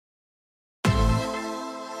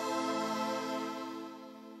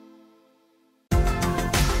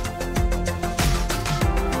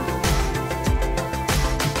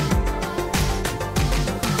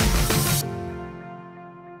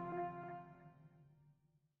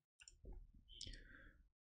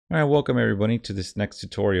All right, welcome everybody to this next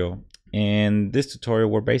tutorial. In this tutorial,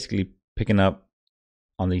 we're basically picking up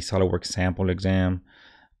on the SOLIDWORKS sample exam.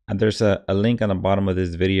 And there's a link on the bottom of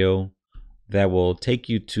this video that will take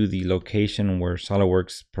you to the location where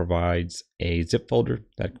SOLIDWORKS provides a zip folder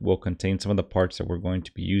that will contain some of the parts that we're going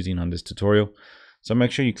to be using on this tutorial. So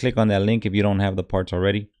make sure you click on that link if you don't have the parts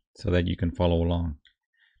already so that you can follow along.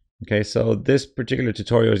 Okay, so this particular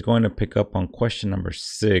tutorial is going to pick up on question number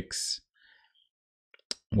 6.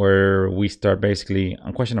 Where we start basically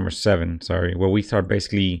on question number 7, sorry, where we start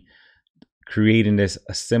basically creating this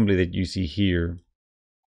assembly that you see here.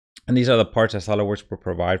 And these are the parts that SOLIDWORKS will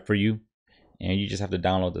provide for you. And you just have to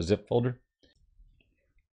download the zip folder.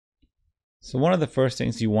 So one of the first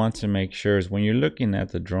things you want to make sure is when you're looking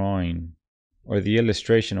at the drawing or the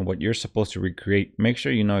illustration of what you're supposed to recreate, make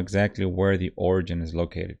sure you know exactly where the origin is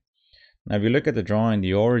located. Now, if you look at the drawing,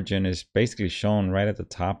 the origin is basically shown right at the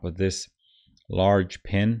top of this large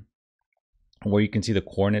pin where you can see the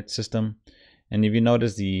coordinate system. And if you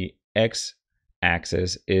notice, the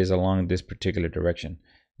x-axis is along this particular direction,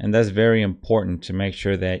 and that's very important to make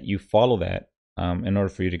sure that you follow that in order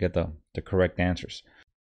for you to get the correct answers.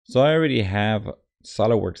 So I already have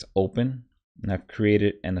SOLIDWORKS open and I've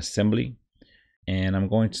created an assembly, and I'm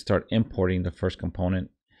going to start importing the first component.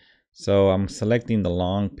 So I'm selecting the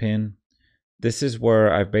long pin. This is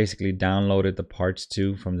where I've basically downloaded the parts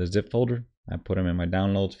to from the zip folder. I put them in my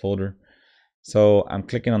downloads folder. So I'm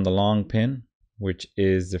clicking on the long pin, which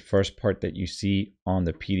is the first part that you see on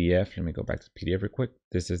the PDF. Let me go back to the PDF real quick.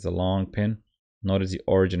 This is the long pin. Notice the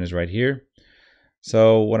origin is right here.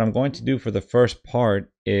 So what I'm going to do for the first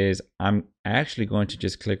part is I'm actually going to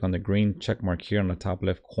just click on the green check mark here on the top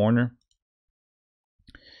left corner.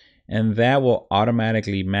 And that will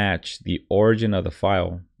automatically match the origin of the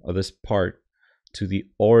file of this part to the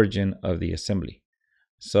origin of the assembly.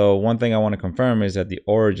 So one thing I want to confirm is that the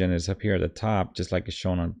origin is up here at the top, just like it's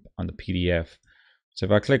shown on the PDF. So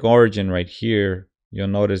if I click origin right here, you'll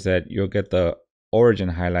notice that you'll get the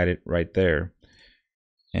origin highlighted right there.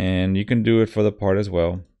 And you can do it for the part as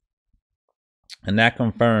well. And that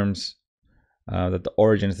confirms that the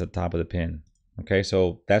origin is at the top of the pin. Okay,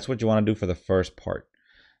 so that's what you want to do for the first part.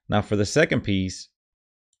 Now for the second piece,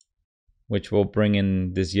 which will bring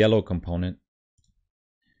in this yellow component.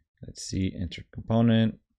 Let's see, insert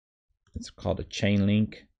component. It's called a chain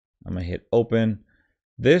link. I'm gonna hit open.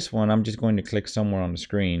 This one, I'm just going to click somewhere on the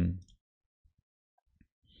screen.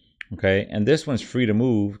 Okay, and this one's free to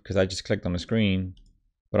move because I just clicked on the screen.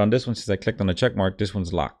 But on this one, since I clicked on the check mark, this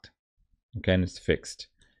one's locked. Okay, and it's fixed.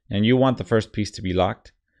 And you want the first piece to be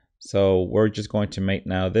locked. So we're just going to make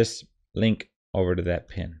now this link over to that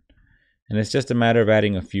pin. And it's just a matter of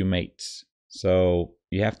adding a few mates. So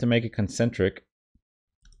you have to make it concentric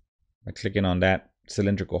by clicking on that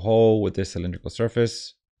cylindrical hole with this cylindrical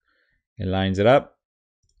surface. It lines it up,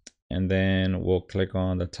 and then we'll click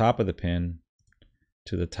on the top of the pin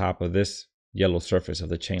to the top of this yellow surface of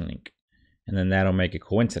the chain link, and then that'll make it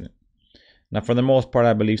coincident. Now for the most part,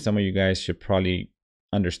 I believe some of you guys should probably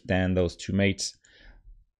understand those two mates.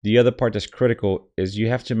 The other part that's critical is you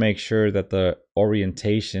have to make sure that the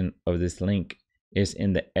orientation of this link is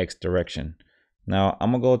in the X direction. Now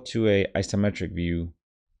I'm gonna go to a isometric view.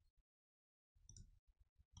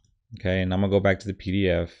 Okay, and I'm gonna go back to the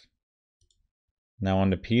PDF. Now on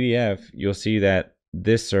the PDF, you'll see that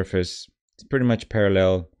this surface is pretty much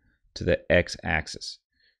parallel to the x-axis.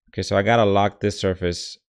 Okay, so I gotta lock this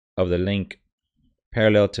surface of the link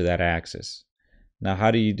parallel to that axis. Now how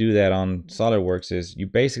do you do that on SOLIDWORKS is you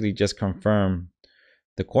basically just confirm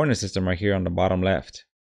the coordinate system right here on the bottom left.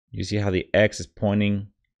 You see how the X is pointing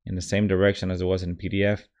in the same direction as it was in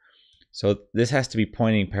PDF. So this has to be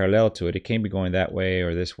pointing parallel to it. It can't be going that way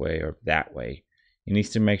or this way or that way. It needs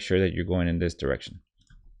to make sure that you're going in this direction.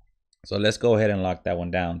 So let's go ahead and lock that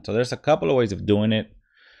one down. So there's a couple of ways of doing it.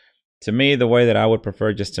 To me, the way that I would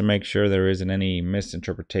prefer, just to make sure there isn't any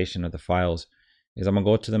misinterpretation of the files, is I'm gonna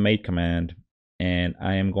go to the mate command, and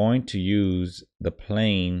I am going to use the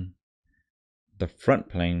plane, the front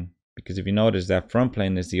plane, because if you notice, that front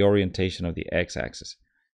plane is the orientation of the x-axis.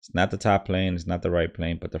 It's not the top plane, it's not the right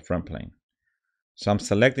plane, but the front plane. So I'm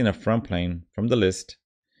selecting a front plane from the list,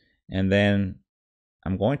 and then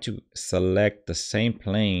I'm going to select the same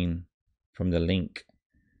plane from the link.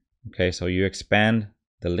 Okay, so you expand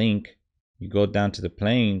the link, you go down to the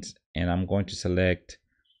planes, and I'm going to select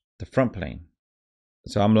the front plane.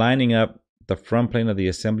 So I'm lining up the front plane of the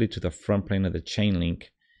assembly to the front plane of the chain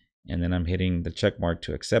link, and then I'm hitting the check mark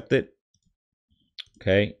to accept it.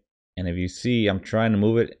 Okay, and if you see, I'm trying to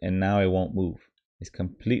move it and now it won't move. It's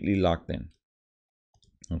completely locked in.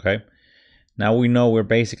 Okay, now we know we're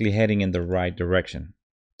basically heading in the right direction.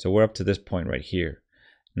 So we're up to this point right here.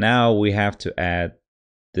 Now we have to add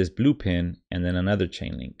this blue pin and then another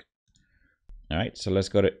chain link. All right, so let's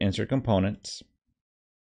go to insert components.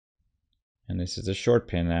 And this is a short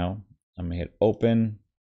pin now. I'm gonna hit open,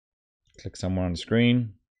 click somewhere on the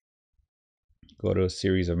screen, go to a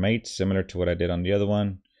series of mates, similar to what I did on the other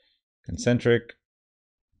one, concentric,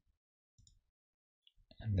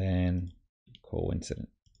 and then coincident.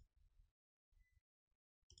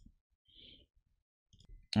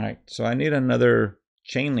 All right, so I need another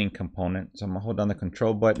chain link component. So I'm gonna hold down the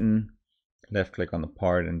control button, left click on the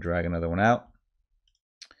part and drag another one out.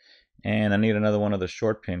 And I need another one of the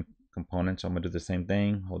short pin components. So I'm gonna do the same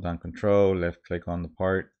thing, hold down control, left click on the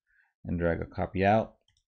part and drag a copy out.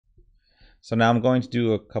 So now I'm going to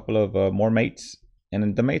do a couple of more mates,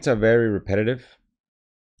 and the mates are very repetitive.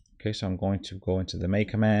 Okay, so I'm going to go into the mate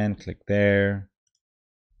command, click there,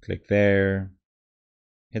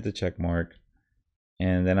 hit the check mark,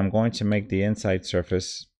 and then I'm going to make the inside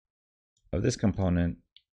surface of this component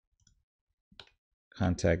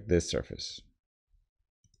contact this surface.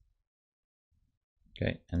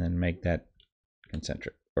 Okay, and then make that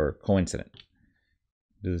concentric or coincident.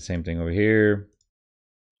 Do the same thing over here,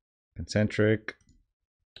 concentric.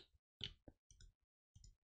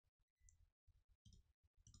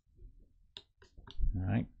 All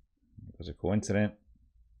right, it was a coincident.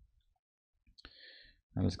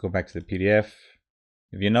 Now let's go back to the PDF.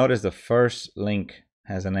 If you notice, the first link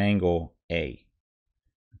has an angle A.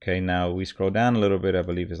 Okay, now we scroll down a little bit, I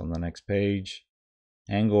believe it's on the next page.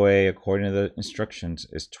 Angle A, according to the instructions,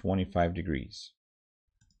 is 25 degrees.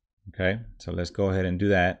 Okay, so let's go ahead and do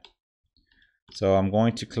that. So I'm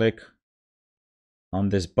going to click on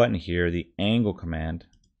this button here, the angle command.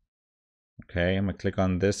 Okay, I'm going to click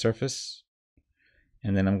on this surface,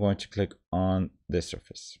 and then I'm going to click on this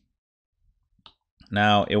surface.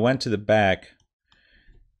 Now it went to the back.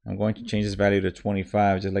 I'm going to change this value to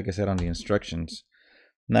 25, just like I said on the instructions.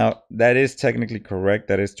 Now that is technically correct,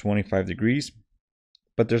 that is 25 degrees,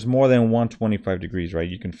 but there's more than one 25 degrees, right?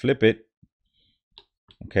 You can flip it.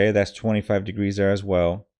 Okay, that's 25 degrees there as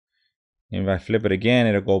well. And if I flip it again,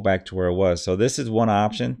 it'll go back to where it was. So this is one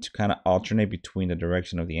option to kind of alternate between the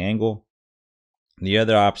direction of the angle. The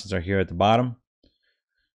other options are here at the bottom.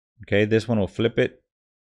 Okay, this one will flip it.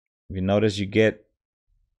 If you notice, you get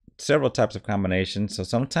several types of combinations. So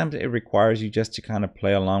sometimes it requires you just to kind of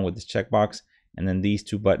play along with this checkbox and then these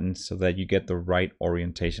two buttons so that you get the right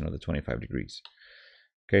orientation of the 25 degrees.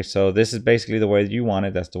 Okay, so this is basically the way that you want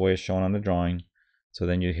it. That's the way it's shown on the drawing. So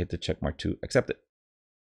then you hit the check mark to accept it.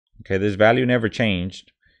 Okay, this value never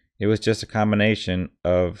changed. It was just a combination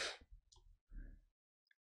of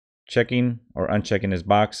checking or unchecking this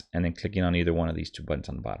box and then clicking on either one of these two buttons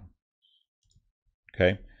on the bottom.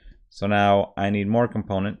 Okay, so now I need more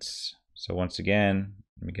components. So once again,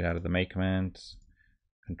 let me get out of the make commands,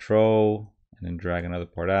 control, and then drag another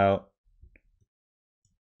part out.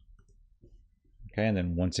 Okay, and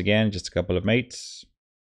then once again, just a couple of mates.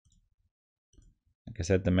 Like I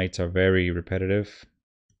said, the mates are very repetitive.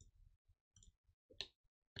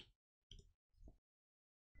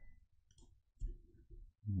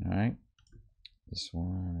 All right, this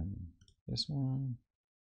one, this one.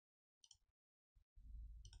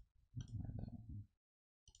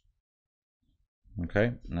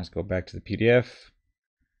 Okay, let's go back to the PDF.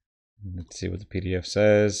 Let's see what the PDF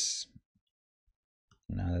says.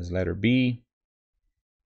 Now there's letter B.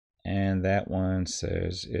 And that one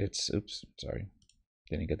says it's, oops, sorry,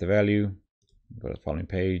 didn't get the value. Go to the following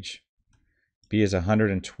page. B is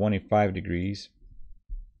 125 degrees.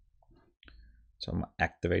 So I'm gonna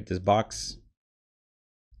activate this box.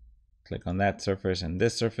 Click on that surface and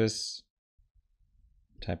this surface.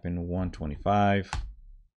 Type in 125.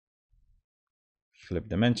 Flip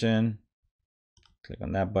dimension. Click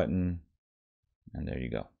on that button. And there you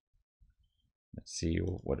go. Let's see,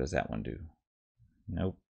 what does that one do?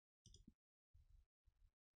 Nope.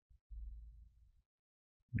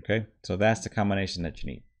 Okay, so that's the combination that you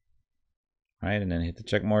need. All right, and then hit the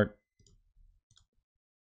check mark.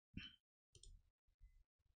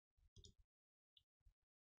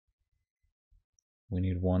 We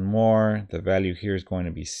need one more. The value here is going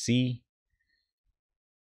to be C.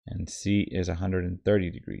 And C is 130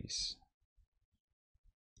 degrees.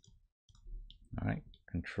 All right,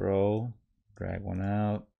 control, drag one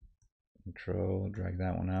out. Control, drag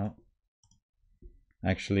that one out.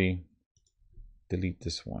 Actually, delete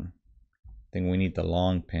this one. I think we need the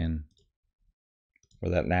long pin for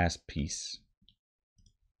that last piece.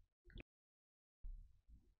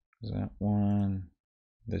 That one,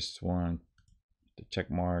 this one, the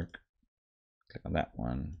check mark, click on that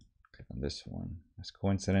one, click on this one. That's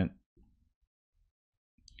coincident.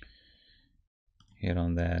 hit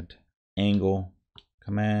on that angle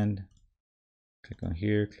command, click on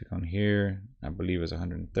here, I believe it's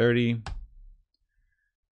 130.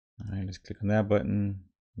 All right, let's click on that button.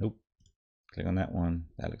 Nope, click on that one,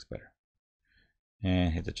 that looks better.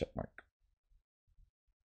 And hit the check mark.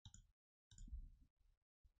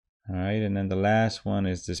 All right, and then the last one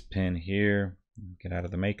is this pin here. Get out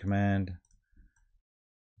of the make command,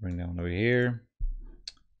 bring that one over here,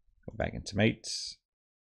 go back into mates,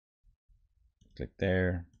 click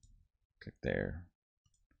there,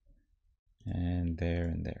 and there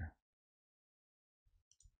and there.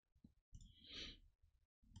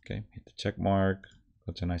 Okay, hit the check mark,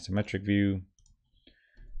 go to an isometric view.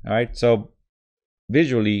 All right, so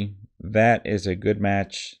visually, that is a good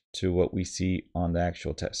match to what we see on the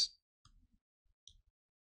actual test.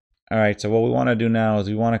 All right, so what we want to do now is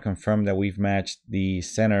we want to confirm that we've matched the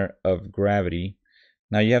center of gravity.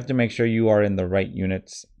 Now you have to make sure you are in the right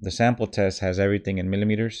units. The sample test has everything in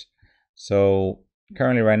millimeters. So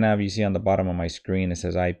currently right now, if you see on the bottom of my screen, it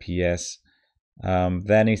says IPS.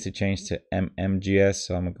 That needs to change to mmgs.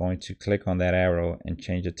 So I'm going to click on that arrow and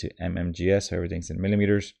change it to mmgs. So everything's in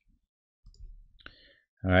millimeters.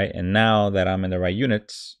 All right, and now that I'm in the right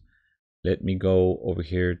units, let me go over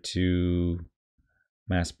here to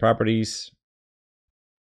mass properties.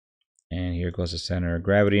 And here goes the center of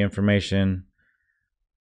gravity information.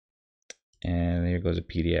 And here goes a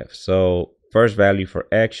PDF. So first value for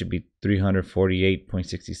X should be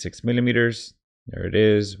 348.66 millimeters. There it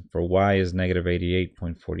is. For Y is negative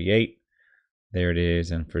 88.48. There it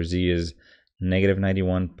is. And for Z is negative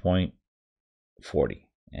 91.40.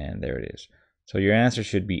 And there it is. So your answer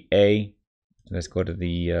should be A. Let's go to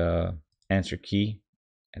the answer key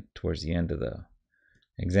towards the end of the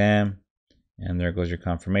exam. And there goes your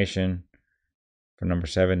confirmation. For number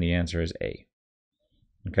 7, the answer is A.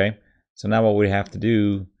 Okay. So now what we have to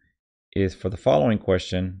do is for the following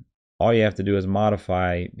question, all you have to do is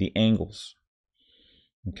modify the angles.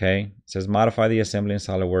 Okay. It says modify the assembly in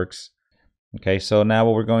SolidWorks. Okay. So now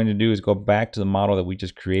what we're going to do is go back to the model that we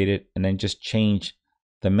just created and then just change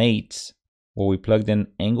the mates where we plugged in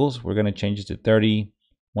angles. We're going to change it to 30,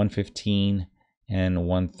 115, and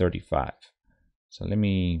 135. So let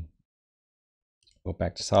me go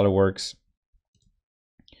back to SolidWorks.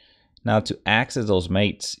 Now to access those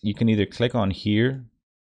mates, you can either click on here,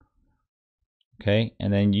 okay,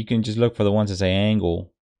 and then you can just look for the ones that say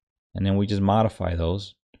angle, and then we just modify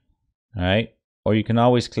those, all right? Or you can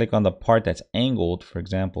always click on the part that's angled, for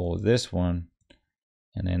example, this one,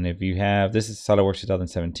 and then if you have, this is SolidWorks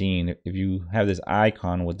 2017, if you have this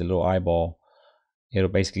icon with the little eyeball, it'll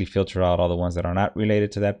basically filter out all the ones that are not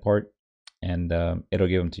related to that part, and it'll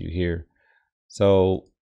give them to you here. So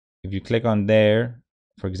if you click on there,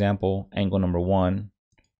 for example, angle number 1,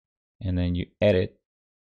 and then you edit,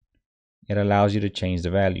 it allows you to change the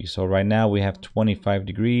value. So right now we have 25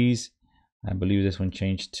 degrees. I believe this one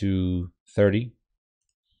changed to 30.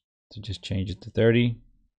 So just change it to 30,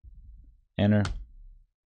 enter.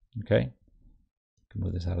 Okay,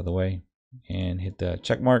 move this out of the way and hit the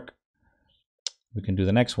check mark. We can do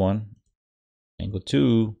the next one, angle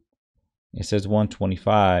 2. It says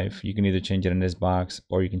 125. You can either change it in this box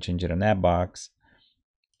or you can change it in that box.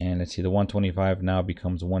 And let's see, the 125 now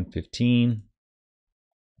becomes 115.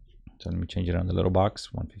 So let me change it on the little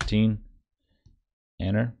box, 115.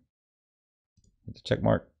 Enter. Hit the check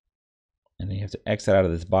mark. And then you have to exit out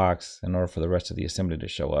of this box in order for the rest of the assembly to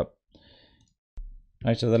show up. All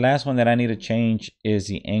right, so the last one that I need to change is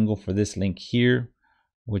the angle for this link here,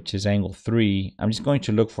 which is angle 3. I'm just going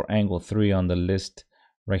to look for angle 3 on the list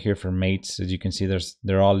right here for mates. As you can see,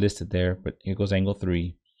 they're all listed there, but here goes angle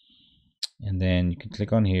 3. And then you can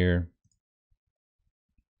click on here,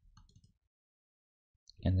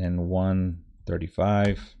 and then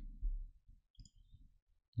 135.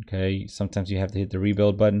 Okay, sometimes you have to hit the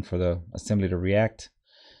rebuild button for the assembly to react.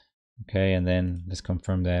 Okay, and then let's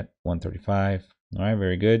confirm that 135. All right,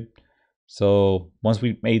 very good. So once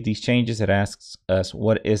we made these changes, it asks us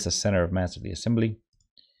what is the center of mass of the assembly.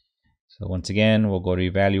 So once again, we'll go to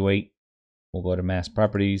evaluate, we'll go to mass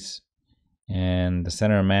properties, and the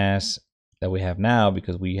center of mass that we have now,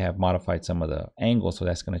 because we have modified some of the angles, so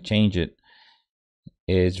that's going to change it,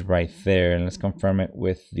 is right there. And let's confirm it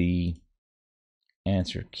with the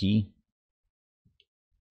answer key.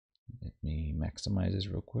 Let me maximize this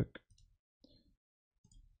real quick.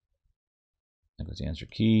 That goes the answer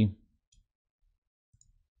key.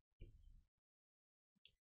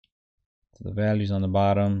 So the values on the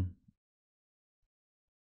bottom.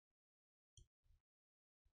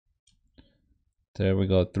 There we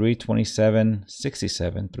go,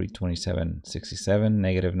 327.67, 327.67,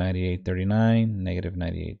 negative 98.39, negative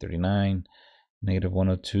 98.39, negative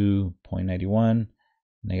 102.91,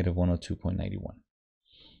 negative 102.91.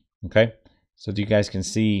 Okay, so you guys can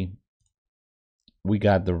see we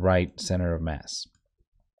got the right center of mass.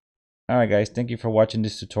 All right, guys, thank you for watching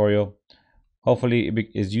this tutorial. Hopefully it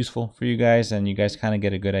is useful for you guys and you guys kind of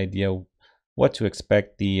get a good idea what to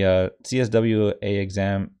expect. The CSWA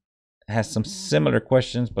exam has some similar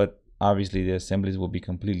questions, but obviously the assemblies will be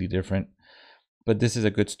completely different. But this is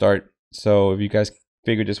a good start. So if you guys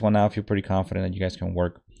figured this one out, feel pretty confident that you guys can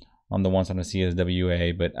work on the ones on the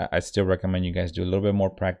CSWA. But I still recommend you guys do a little bit more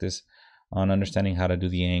practice on understanding how to do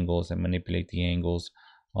the angles and manipulate the angles,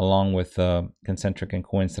 along with concentric and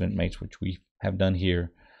coincident mates, which we have done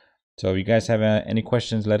here. So if you guys have any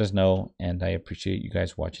questions, let us know, and I appreciate you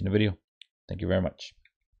guys watching the video. Thank you very much.